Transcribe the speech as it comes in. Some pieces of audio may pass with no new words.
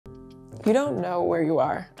You don't know where you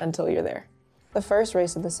are until you're there. The first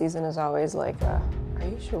race of the season is always like, are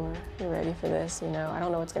you sure you're ready for this? You know, I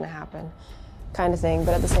don't know what's gonna happen, kind of thing,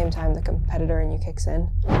 but at the same time, the competitor in you kicks in.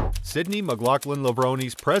 Sydney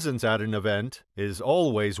McLaughlin-Levrone's presence at an event is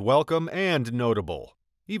always welcome and notable.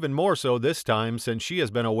 Even more so this time since she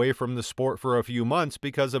has been away from the sport for a few months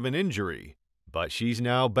because of an injury. But she's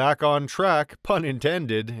now back on track, pun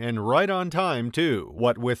intended, and right on time too,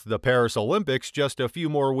 what with the Paris Olympics just a few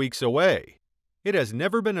more weeks away. It has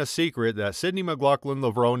never been a secret that Sydney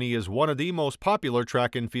McLaughlin-Levrone is one of the most popular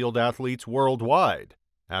track and field athletes worldwide.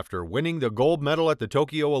 After winning the gold medal at the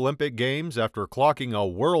Tokyo Olympic Games after clocking a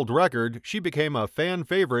world record, she became a fan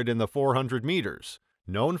favorite in the 400 meters.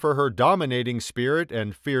 Known for her dominating spirit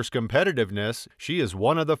and fierce competitiveness, she is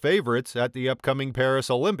one of the favorites at the upcoming Paris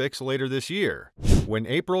Olympics later this year. When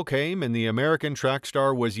April came and the American track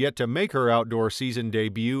star was yet to make her outdoor season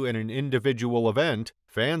debut in an individual event,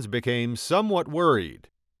 fans became somewhat worried.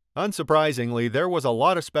 Unsurprisingly, there was a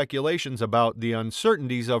lot of speculations about the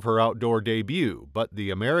uncertainties of her outdoor debut, but the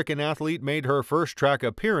American athlete made her first track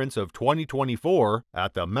appearance of 2024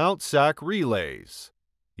 at the Mt SAC Relays.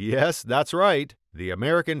 Yes, that's right. The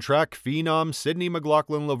American track phenom Sydney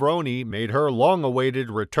McLaughlin-Levrone made her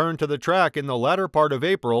long-awaited return to the track in the latter part of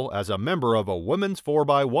April as a member of a women's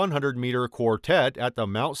 4x100-meter quartet at the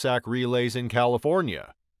Mt SAC Relays in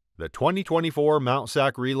California. The 2024 Mt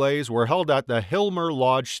SAC Relays were held at the Hilmer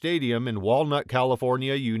Lodge Stadium in Walnut,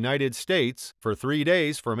 California, United States for 3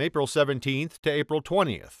 days from April 17th to April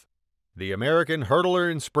 20th. The American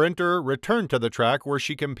hurdler and sprinter returned to the track where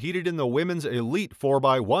she competed in the women's elite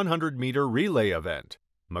 4x100-meter relay event.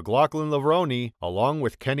 McLaughlin-Levrone, along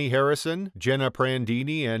with Kenny Harrison, Jenna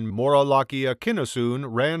Prandini, and Moralakia Kinosoon,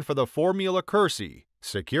 ran for the Formula Kersey,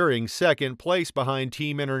 securing second place behind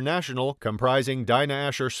Team International comprising Dinah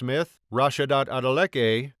Asher-Smith, Rashadat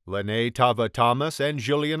Adeleke, Lene Tava-Thomas, and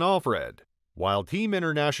Julian Alfred. While Team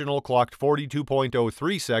International clocked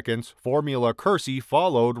 42.03 seconds, Formula Kersey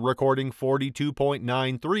followed, recording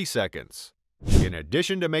 42.93 seconds. In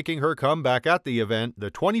addition to making her comeback at the event,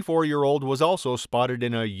 the 24-year-old was also spotted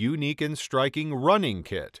in a unique and striking running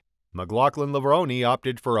kit. McLaughlin-Levrone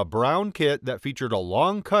opted for a brown kit that featured a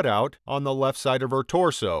long cutout on the left side of her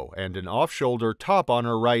torso and an off-shoulder top on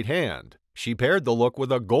her right hand. She paired the look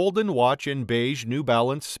with a golden watch and beige New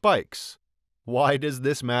Balance spikes. Why does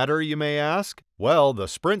this matter, you may ask? Well, the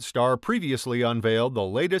sprint star previously unveiled the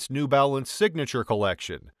latest New Balance signature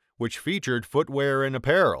collection, which featured footwear and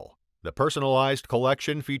apparel. The personalized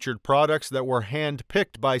collection featured products that were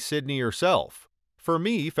hand-picked by Sydney herself. For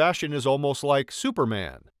me, fashion is almost like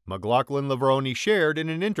Superman, McLaughlin-Levrone shared in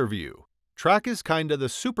an interview. Track is kinda the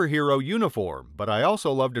superhero uniform, but I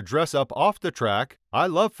also love to dress up off the track. I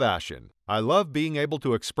love fashion. I love being able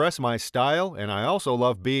to express my style, and I also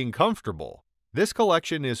love being comfortable. This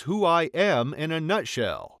collection is who I am in a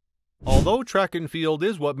nutshell. Although track and field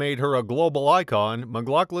is what made her a global icon,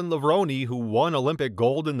 McLaughlin-Levrone, who won Olympic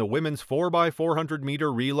gold in the women's 4x400-meter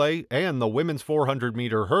relay and the women's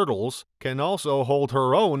 400-meter hurdles, can also hold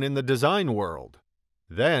her own in the design world.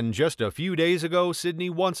 Then, just a few days ago, Sydney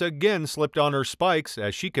once again slipped on her spikes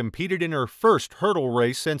as she competed in her first hurdle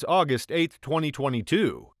race since August 8,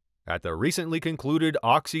 2022. At the recently concluded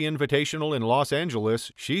Oxy Invitational in Los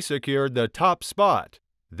Angeles, she secured the top spot.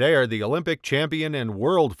 There, the Olympic champion and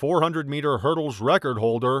world 400-meter hurdles record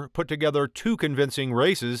holder put together 2 convincing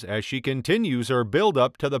races as she continues her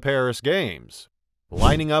build-up to the Paris Games.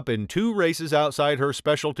 Lining up in 2 races outside her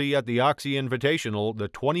specialty at the Oxy Invitational, the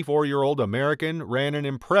 24-year-old American ran an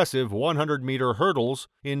impressive 100-meter hurdles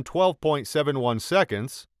in 12.71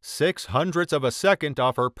 seconds, 0.06 of a second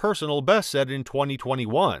off her personal best set in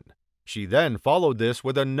 2021. She then followed this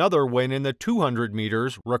with another win in the 200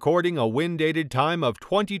 meters, recording a win-dated time of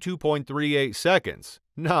 22.38 seconds.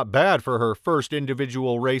 Not bad for her first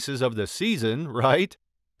individual races of the season, right?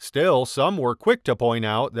 Still, some were quick to point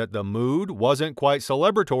out that the mood wasn't quite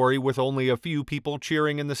celebratory with only a few people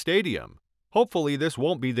cheering in the stadium. Hopefully this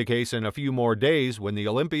won't be the case in a few more days when the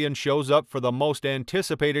Olympian shows up for the most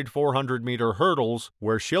anticipated 400-meter hurdles,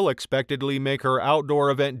 where she'll expectedly make her outdoor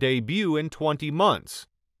event debut in 20 months.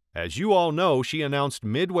 As you all know, she announced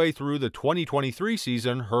midway through the 2023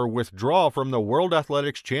 season her withdrawal from the World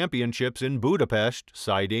Athletics Championships in Budapest,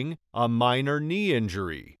 citing a minor knee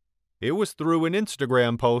injury. It was through an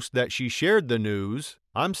Instagram post that she shared the news.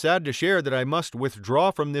 "I'm sad to share that I must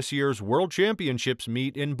withdraw from this year's World Championships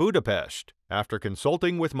meet in Budapest. After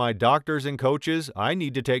consulting with my doctors and coaches, I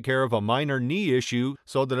need to take care of a minor knee issue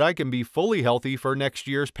so that I can be fully healthy for next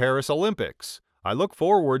year's Paris Olympics. I look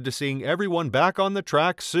forward to seeing everyone back on the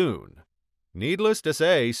track soon." Needless to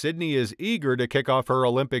say, Sydney is eager to kick off her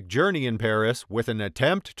Olympic journey in Paris with an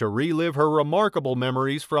attempt to relive her remarkable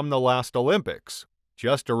memories from the last Olympics.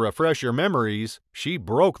 Just to refresh your memories, she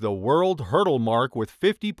broke the world hurdle mark with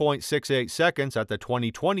 50.68 seconds at the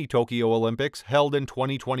 2020 Tokyo Olympics held in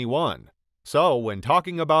 2021. So, when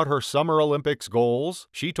talking about her Summer Olympics goals,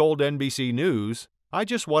 she told NBC News, "I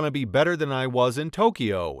just want to be better than I was in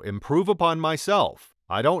Tokyo, improve upon myself.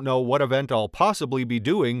 I don't know what event I'll possibly be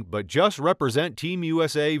doing, but just represent Team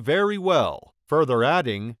USA very well." Further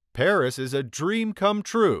adding, "Paris is a dream come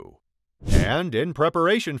true." And in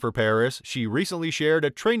preparation for Paris, she recently shared a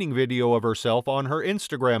training video of herself on her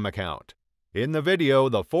Instagram account. In the video,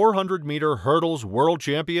 the 400-meter hurdles world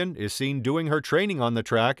champion is seen doing her training on the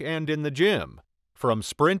track and in the gym. From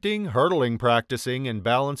sprinting, hurdling practicing, and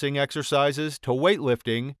balancing exercises to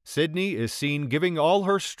weightlifting, Sydney is seen giving all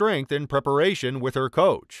her strength in preparation with her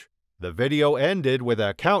coach. The video ended with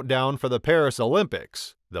a countdown for the Paris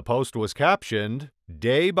Olympics. The post was captioned,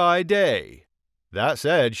 "Day by day." That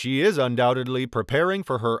said, she is undoubtedly preparing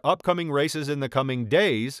for her upcoming races in the coming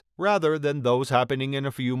days, rather than those happening in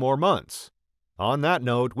a few more months. On that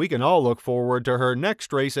note, we can all look forward to her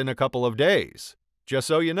next race in a couple of days. Just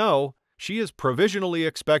so you know, she is provisionally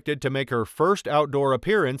expected to make her first outdoor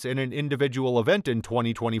appearance in an individual event in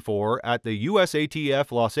 2024 at the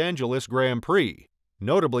USATF Los Angeles Grand Prix.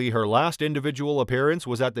 Notably, her last individual appearance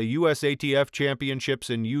was at the USATF Championships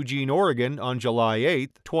in Eugene, Oregon on July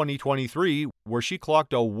 8, 2023, where she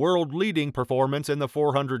clocked a world-leading performance in the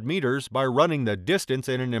 400 meters by running the distance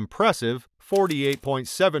in an impressive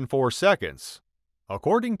 48.74 seconds.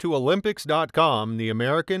 According to Olympics.com, the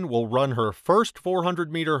American will run her first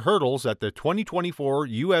 400-meter hurdles at the 2024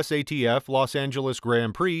 USATF Los Angeles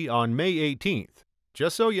Grand Prix on May 18th.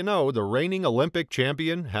 Just so you know, the reigning Olympic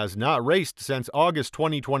champion has not raced since August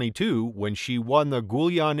 2022 when she won the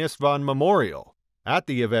Gulian Istvan Memorial. At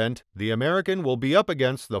the event, the American will be up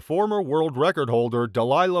against the former world record holder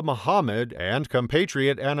Dalilah Muhammad and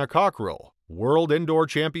compatriot Anna Cockrell. World indoor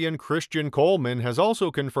champion Christian Coleman has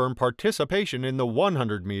also confirmed participation in the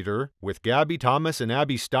 100-meter, with Gabby Thomas and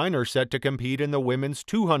Abby Steiner set to compete in the women's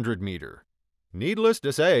 200-meter. Needless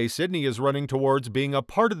to say, Sydney is running towards being a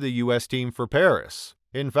part of the U.S. team for Paris.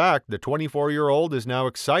 In fact, the 24-year-old is now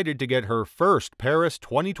excited to get her first Paris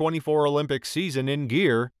 2024 Olympic season in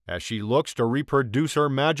gear as she looks to reproduce her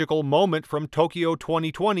magical moment from Tokyo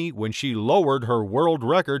 2020 when she lowered her world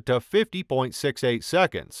record to 50.68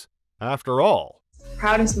 seconds. After all, the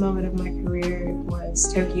proudest moment of my career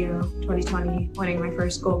was Tokyo 2020, winning my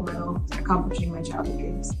first gold medal, accomplishing my childhood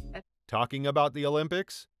dreams. Talking about the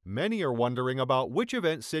Olympics, many are wondering about which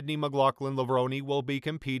event Sydney McLaughlin-Levrone will be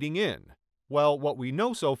competing in. Well, what we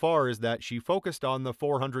know so far is that she focused on the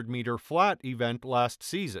 400-meter flat event last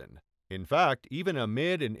season. In fact, even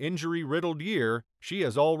amid an injury-riddled year, she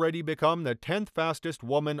has already become the 10th fastest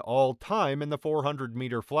woman all-time in the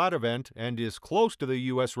 400-meter flat event and is close to the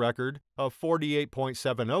U.S. record of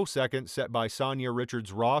 48.70 seconds set by Sonia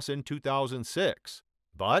Richards-Ross in 2006.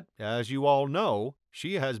 But, as you all know,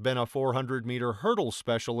 she has been a 400-meter hurdle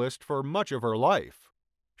specialist for much of her life.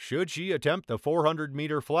 Should she attempt the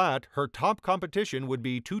 400-meter flat, her top competition would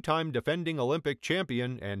be two-time defending Olympic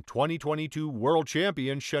champion and 2022 world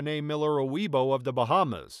champion Shanae Miller-Uibo of the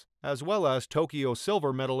Bahamas, as well as Tokyo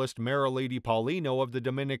silver medalist Marilady Paulino of the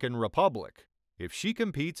Dominican Republic. If she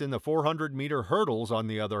competes in the 400-meter hurdles, on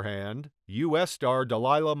the other hand, U.S. star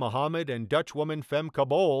Dalilah Muhammad and Dutch woman Femke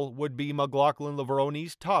Bol would be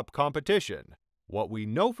McLaughlin-Levrone's top competition. What we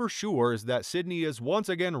know for sure is that Sydney is once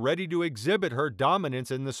again ready to exhibit her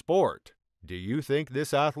dominance in the sport. Do you think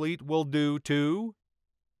this athlete will do too?